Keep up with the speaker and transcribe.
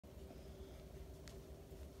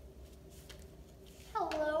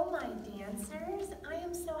dancers. I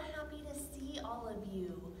am so happy to see all of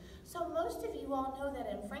you. So most of you all know that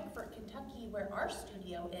in Frankfort, Kentucky, where our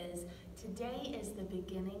studio is, today is the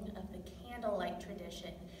beginning of the candlelight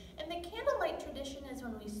tradition. And the candlelight tradition is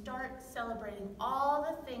when we start celebrating all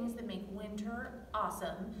the things that make winter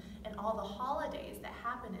awesome and all the holidays that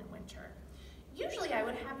happen in winter. Usually I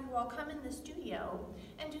would have you all come in the studio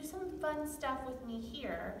and do some fun stuff with me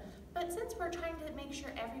here, but since we're trying to make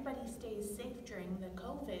sure everybody stays safe during the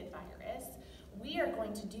COVID virus, we are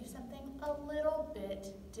going to do something a little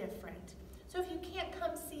bit different. So if you can't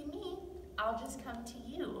come see me, I'll just come to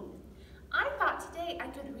you. I thought today I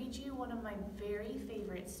could read you one of my very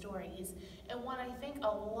favorite stories, and one I think a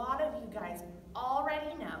lot of you guys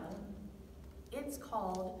already know. It's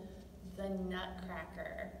called The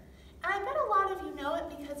Nutcracker. And I bet a lot of you know it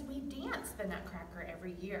because we dance the Nutcracker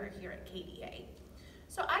every year here at KDA.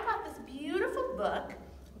 So I got this beautiful book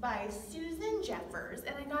by Susan Jeffers,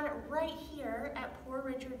 and I got it right here at Poor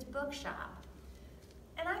Richard's Bookshop.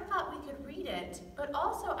 And I thought we could read it, but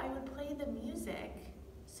also I would play the music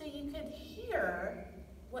so you could hear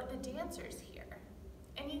what the dancers hear.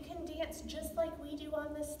 And you can dance just like we do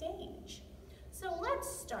on the stage. So let's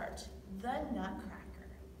start The Nutcracker.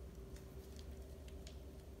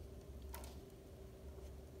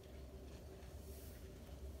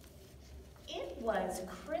 It was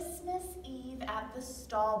Christmas Eve at the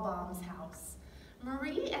Stahlbaum's house.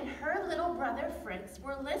 Marie and her little brother Fritz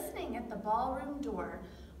were listening at the ballroom door,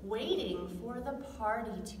 waiting for the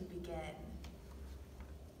party to begin.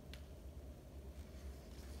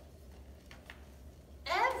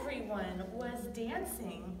 Everyone was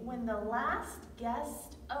dancing when the last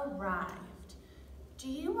guest arrived. Do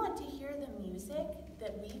you want to hear the music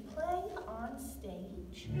that we play on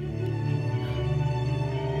stage?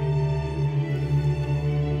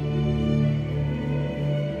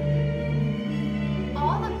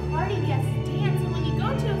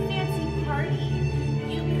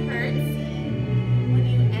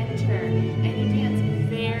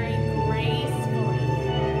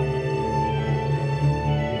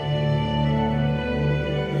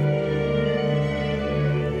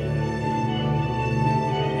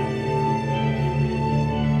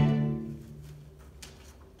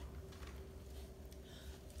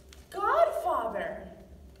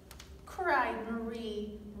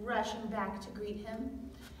 Rushing back to greet him.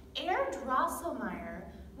 Herr Drosselmeyer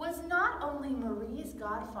was not only Marie's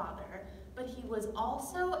godfather, but he was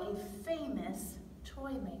also a famous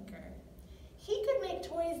toy maker. He could make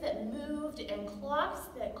toys that moved and clocks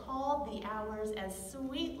that called the hours as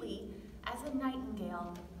sweetly as a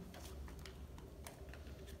nightingale.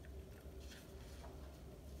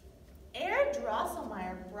 Herr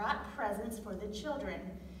Drosselmeyer brought presents for the children.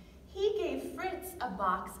 He gave Fritz a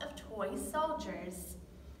box of toy soldiers.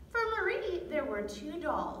 For Marie, there were 2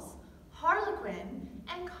 dolls, Harlequin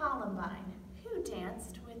and Columbine, who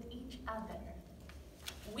danced with each other.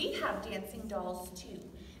 We have dancing dolls too.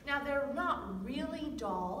 Now they're not really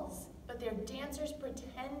dolls, but they're dancers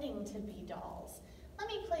pretending to be dolls. Let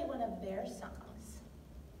me play one of their songs.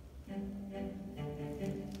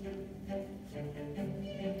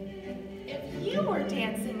 If you were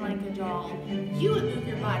dancing like a doll, you would move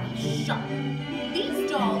your body sharp.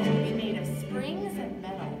 These dolls would be made of springs and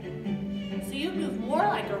metal, so you'd move more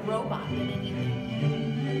like a robot than anything.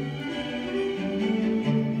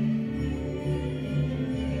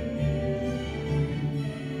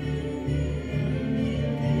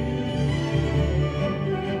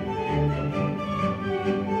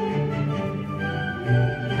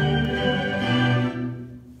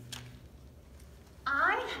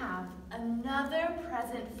 Another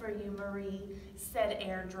present for you, Marie, said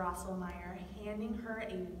Herr Drosselmeyer, handing her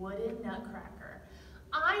a wooden nutcracker.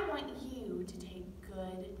 I want you to take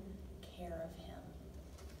good care of him.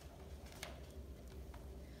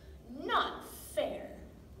 Not fair,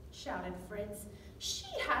 shouted Fritz. She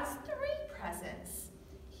has 3 presents.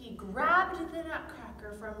 He grabbed the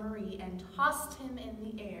nutcracker from Marie and tossed him in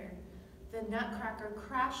the air. The nutcracker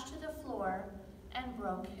crashed to the floor and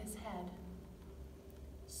broke his head.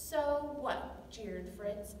 So what, jeered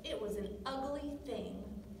Fritz. It was an ugly thing.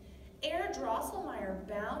 Herr Drosselmeyer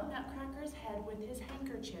bound Nutcracker's head with his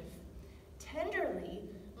handkerchief. Tenderly,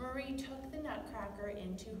 Marie took the Nutcracker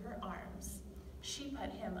into her arms. She put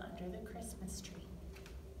him under the Christmas tree.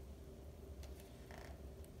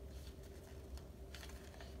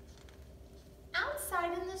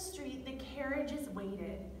 Outside in the street, the carriages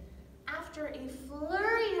waited. After a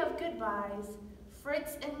flurry of goodbyes,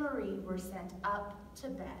 Fritz and Marie were sent up to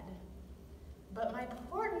bed. But my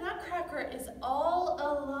poor Nutcracker is all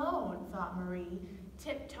alone, thought Marie,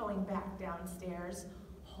 tiptoeing back downstairs,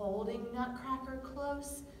 holding Nutcracker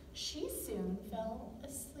close She soon fell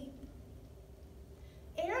asleep.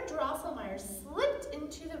 Herr Drosselmeyer slipped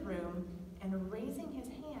into the room and, raising his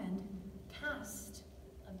hand, cast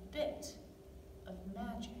a bit of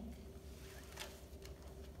magic.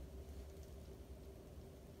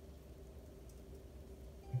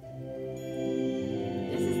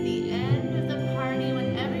 This is the end of the party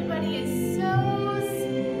when everybody is so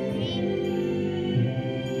sleepy.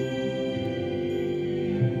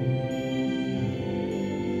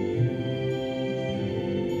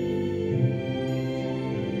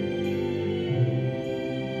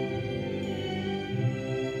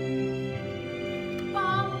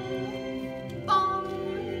 Bong, bong,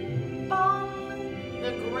 bong.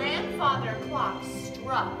 The grandfather clock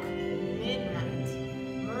struck midnight.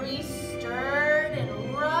 Marie stirred and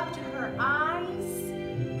rubbed her eyes.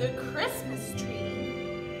 The Christmas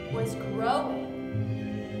tree was growing.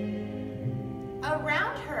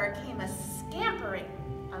 Around her came a scampering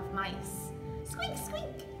of mice. Squeak,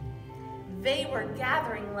 squeak. They were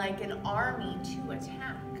gathering like an army to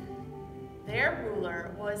attack. Their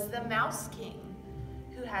ruler was the Mouse King,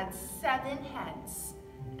 who had 7 heads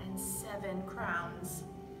and 7 crowns.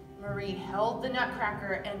 Marie held the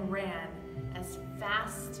Nutcracker and ran as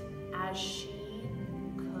fast as she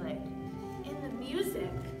could. In the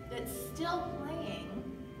music that's still playing,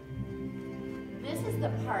 this is the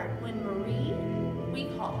part when Marie, we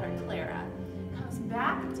call her Clara, comes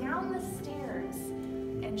back down the stairs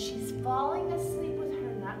and she's falling asleep with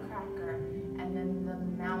her Nutcracker, and then the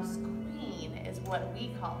Mouse Queen is what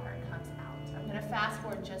we call her comes out. I'm going to fast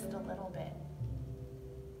forward just a little bit.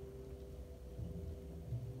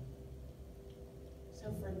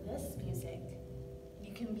 So for this music,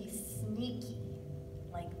 you can be sneaky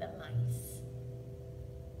like the mice.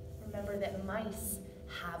 Remember that mice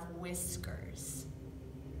have whiskers.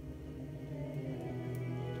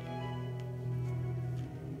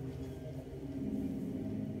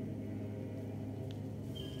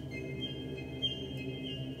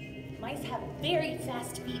 Mice have very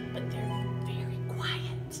fast feet, but they're very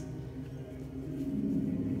quiet.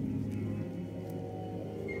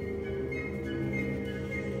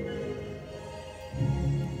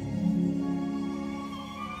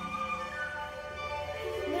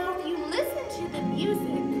 Now, if you listen to the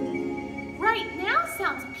music, right now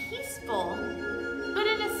sounds peaceful, but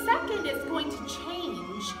in a second it's going to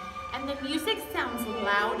change, and the music sounds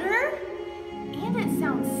louder, and it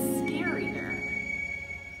sounds scarier.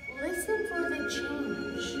 Listen for the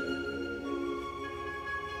change.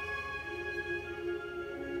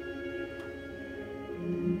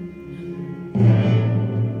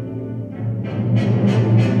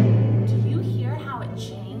 Do you hear how it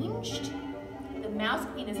changed? The Mouse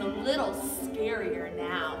Queen is a little scarier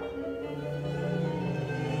now.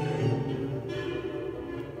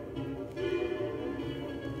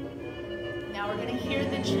 Now we're going to hear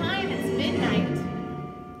the chime. It's midnight. 2,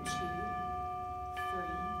 3,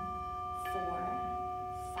 4,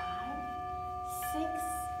 5, 6,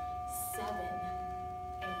 7,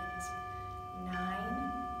 8,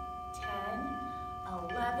 9, 10,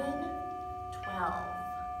 11, 12.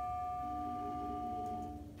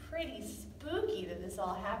 Pretty spooky that this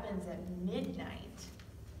all happens at midnight.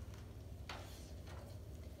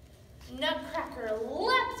 Nutcracker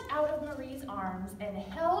leapt out of Marie's arms and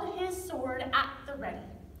held his sword at the ready.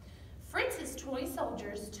 Fritz's toy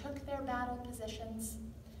soldiers took their battle positions.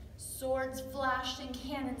 Swords flashed and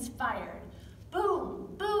cannons fired. Boom,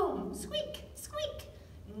 boom, squeak, squeak.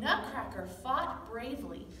 Nutcracker fought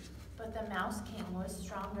bravely, but the Mouse King was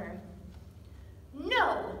stronger.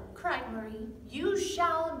 "No," cried Marie, "you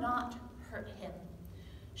shall not hurt him."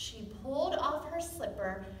 She pulled off her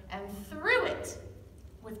slipper and threw it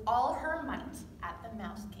with all her might at the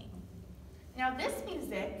Mouse King. Now this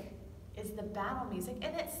music is the battle music,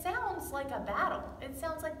 and it sounds like a battle. It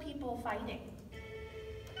sounds like people fighting.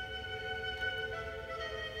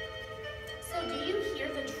 So do you hear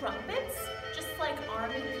the trumpets, just like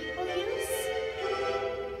army people use?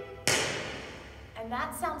 And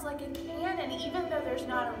that sounds like a cannon, even though there's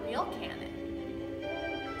not a real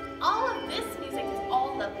cannon. All of this music is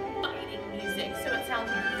all the fighting music, so it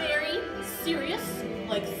sounds very serious,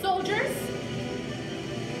 like soldiers.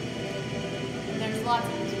 And there's lots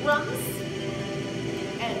of drums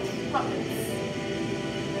and trumpets.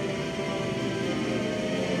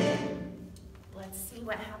 Let's see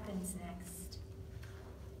what happens next.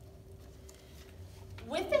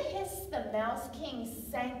 With a hiss, the Mouse King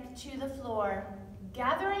sank to the floor.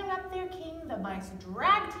 Gathering up their king, the mice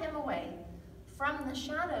dragged him away. From the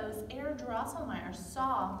shadows, Herr Drosselmeyer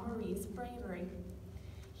saw Marie's bravery.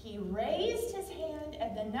 He raised his hand,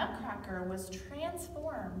 and the Nutcracker was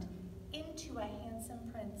transformed into a handsome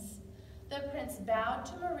prince. The prince bowed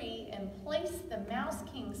to Marie and placed the Mouse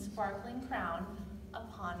King's sparkling crown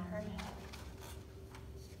upon her head.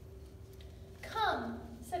 "Come,"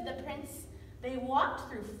 said the prince. They walked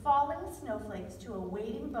through falling snowflakes to a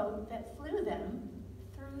waiting boat that flew them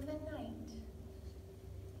through the night.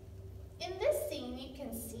 In this scene, you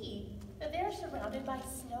can see that they're surrounded by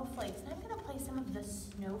snowflakes. And I'm going to play some of the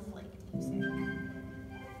snowflake music.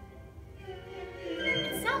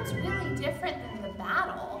 It sounds really different than the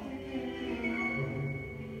battle.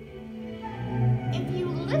 If you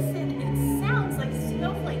listen, it sounds like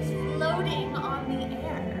snowflakes floating on the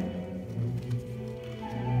air.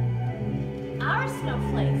 Our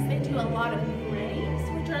snowflakes, they do a lot of graves,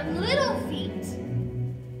 which are little feet.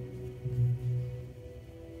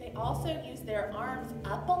 They also use their arms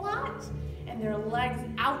up a lot and their legs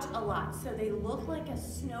out a lot, so they look like a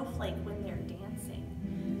snowflake when they're dancing.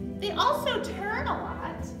 They also turn a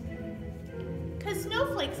lot, because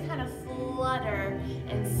snowflakes kind of flutter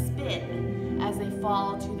and spin as they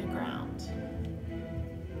fall to the ground.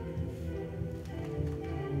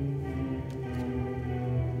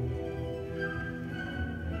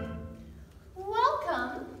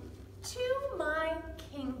 "Welcome to my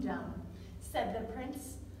kingdom," said the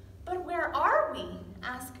prince. "But where are we?"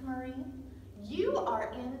 asked Marie. "You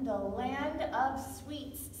are in the land of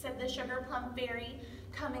sweets," said the sugar plum fairy,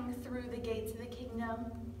 coming through the gates of the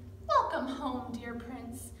kingdom. "Welcome home, dear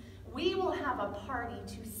prince. We will have a party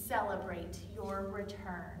to celebrate your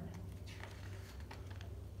return."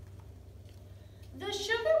 The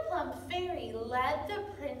sugar plum fairy led the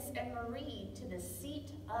prince and Marie to the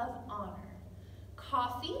seat of honor.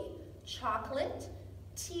 Coffee, chocolate,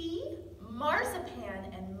 tea,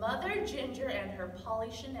 marzipan, and Mother Ginger and her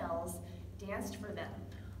Polychanels danced for them.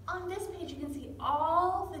 On this page, you can see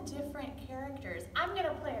all the different characters. I'm going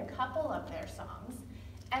to play a couple of their songs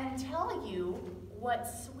and tell you what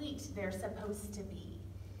sweet they're supposed to be.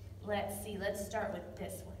 Let's see, let's start with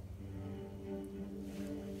this one.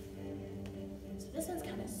 So this one's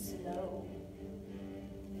kind of slow.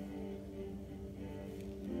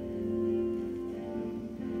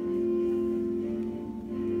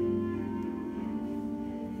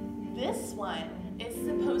 This one is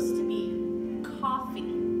supposed to be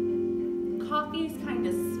coffee. Coffee is kind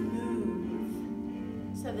of smooth,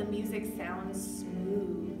 so the music sounds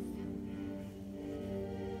smooth.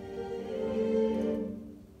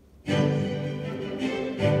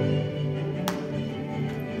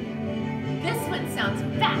 This one sounds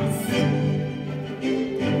fast.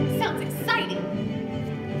 Sounds exciting.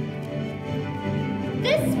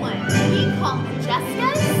 This one we call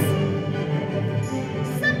majestas.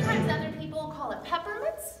 Sometimes other people call it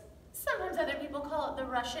peppermints. Sometimes other people call it the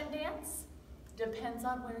Russian dance. Depends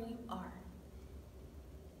on where you are.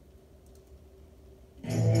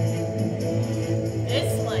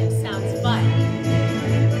 This one sounds fun.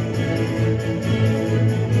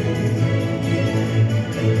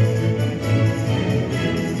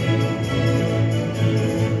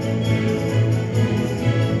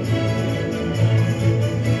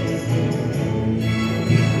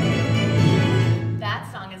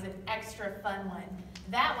 That song is an extra fun one.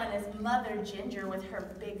 That one is Mother Ginger with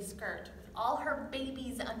her big skirt, with all her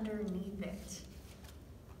babies underneath it.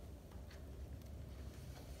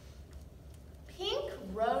 Pink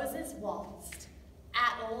roses waltzed.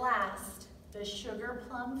 At last, the sugar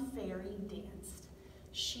plum fairy danced.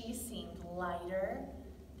 She seemed lighter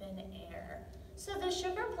than air. So the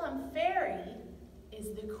sugar plum fairy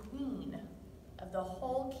is the queen of the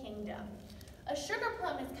whole kingdom. A sugar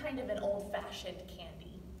plum is kind of an old-fashioned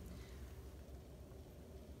candy.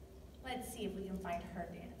 Let's see if we can find her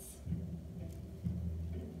dance.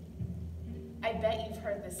 I bet you've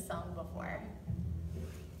heard this song before.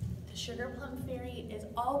 The sugar plum fairy is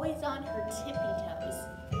always on her tippy toes.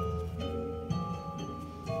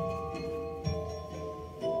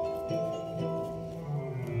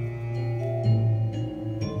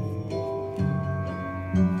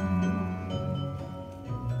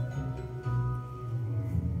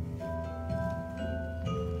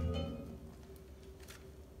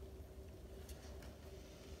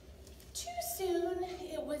 Too soon,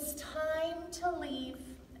 it was time to leave.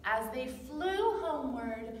 As they flew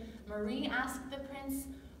homeward, Marie asked the prince,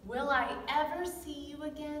 "Will I ever see you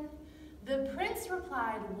again?" The prince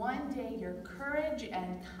replied, "One day your courage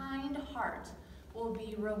and kind heart will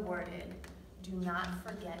be rewarded. Do not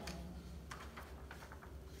forget me."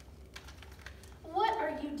 "What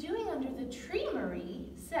are you doing under the tree,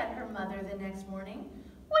 Marie?" said her mother the next morning.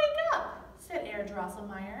 "Wake up," said Herr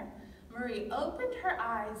Drosselmeyer. Marie opened her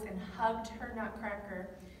eyes and hugged her Nutcracker.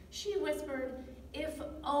 She whispered, "If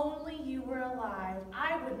only you were alive,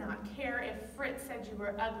 I would not care if Fritz said you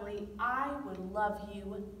were ugly. I would love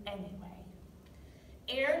you anyway.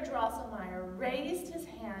 Herr Drosselmeyer raised his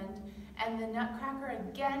hand, and the Nutcracker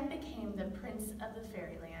again became the prince of the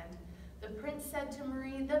fairyland. The prince said to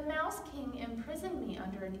Marie, "The Mouse King imprisoned me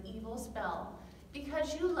under an evil spell.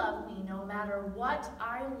 Because you love me no matter what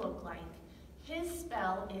I look like, his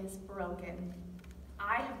spell is broken.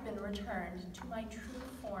 I have been returned to my true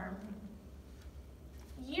form."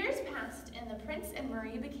 Years passed, and the prince and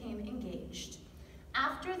Marie became engaged.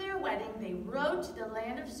 After their wedding, they rode to the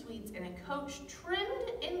land of sweets in a coach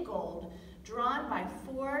trimmed in gold, drawn by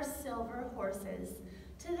 4 silver horses.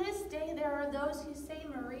 To this day, there are those who say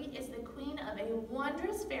Marie is the queen of a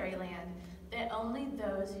wondrous fairyland that only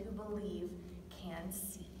those who believe can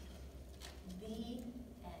see. The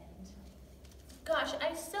end. Gosh,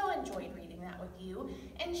 I so enjoyed reading that with you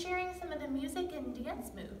and sharing some of the music and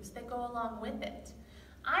dance moves that go along with it.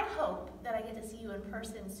 I hope that I get to see you in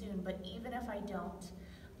person soon, but even if I don't,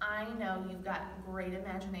 I know you've got great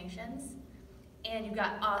imaginations, and you've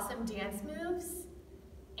got awesome dance moves,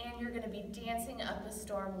 and you're going to be dancing up a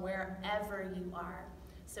storm wherever you are.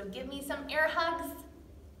 So give me some air hugs,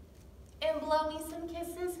 and blow me some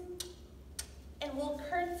kisses, and we'll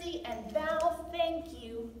curtsy and bow. Thank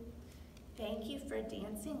you. Thank you for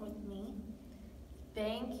dancing with me.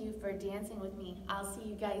 Thank you for dancing with me. I'll see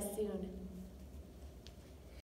you guys soon.